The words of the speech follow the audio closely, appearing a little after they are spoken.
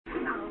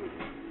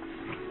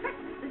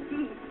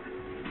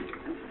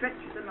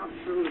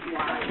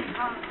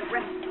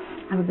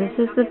Oh, this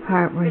is the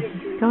part where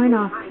he's going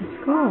off to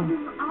school.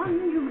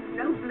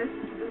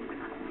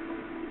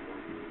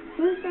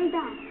 Who say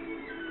that?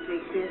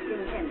 Shakespeare's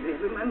King Henry,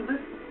 remember?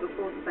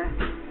 Before the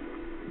battle.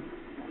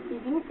 He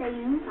didn't say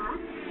you that.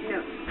 No,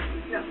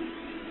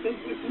 he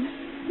didn't.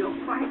 You're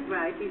quite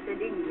right, he said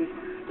English,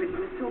 when he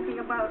was talking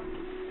about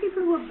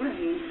people who are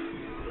brave,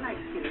 like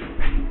you.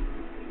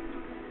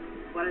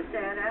 Want to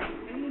say that?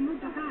 15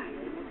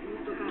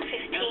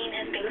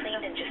 has been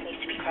cleaned and just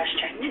needs to be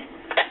cross-checked.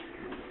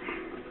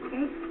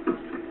 Okay.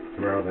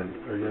 Well then,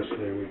 or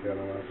yesterday we got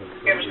a lot of...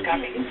 Here's a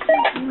copy.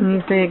 Can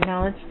you say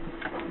acknowledged?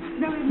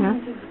 Yeah.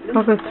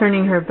 Coco's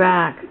turning her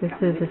back. This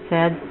is a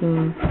sad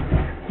scene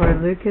where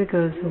Luca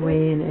goes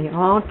away and they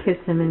all kiss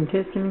him and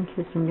kiss him and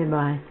kiss him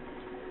goodbye.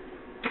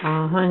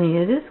 Oh, honey,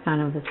 it is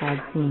kind of a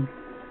sad scene.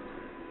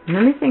 And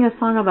let me sing a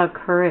song about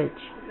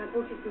courage.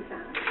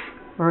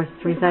 Or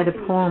recite a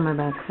poem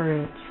about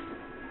courage.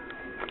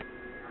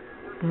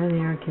 There they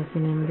are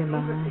kissing him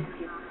goodbye.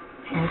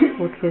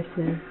 Multiple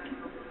kisses.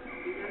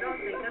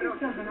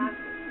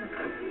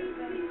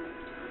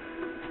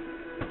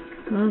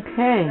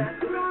 Okay.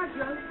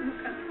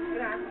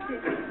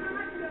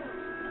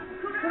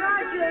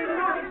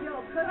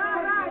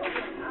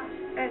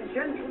 And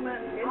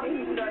gentlemen in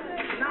England,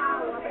 now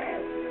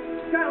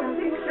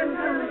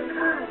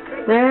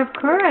They have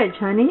courage,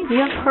 honey. Do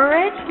you have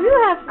courage? You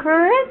have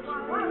courage.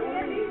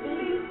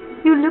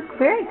 You look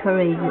very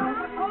courageous.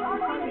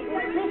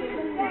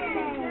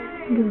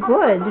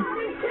 Good.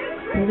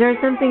 Is there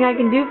something I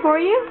can do for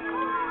you?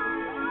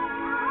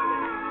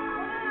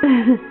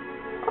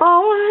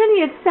 Oh,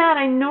 honey, it's sad.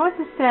 I know it's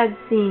a sad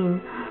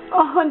scene.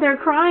 Oh, they're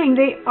crying.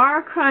 They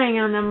are crying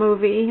on the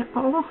movie.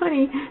 Oh,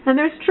 honey. And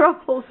there's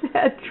trouble.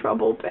 Sad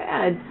trouble.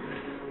 Bad.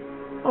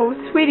 Oh,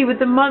 sweetie, with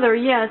the mother.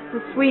 Yes,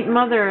 the sweet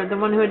mother. The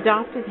one who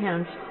adopted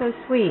him. She's so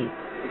sweet.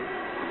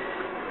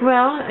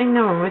 Well, I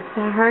know. It's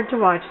hard to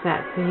watch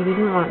that, so you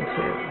didn't want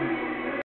to.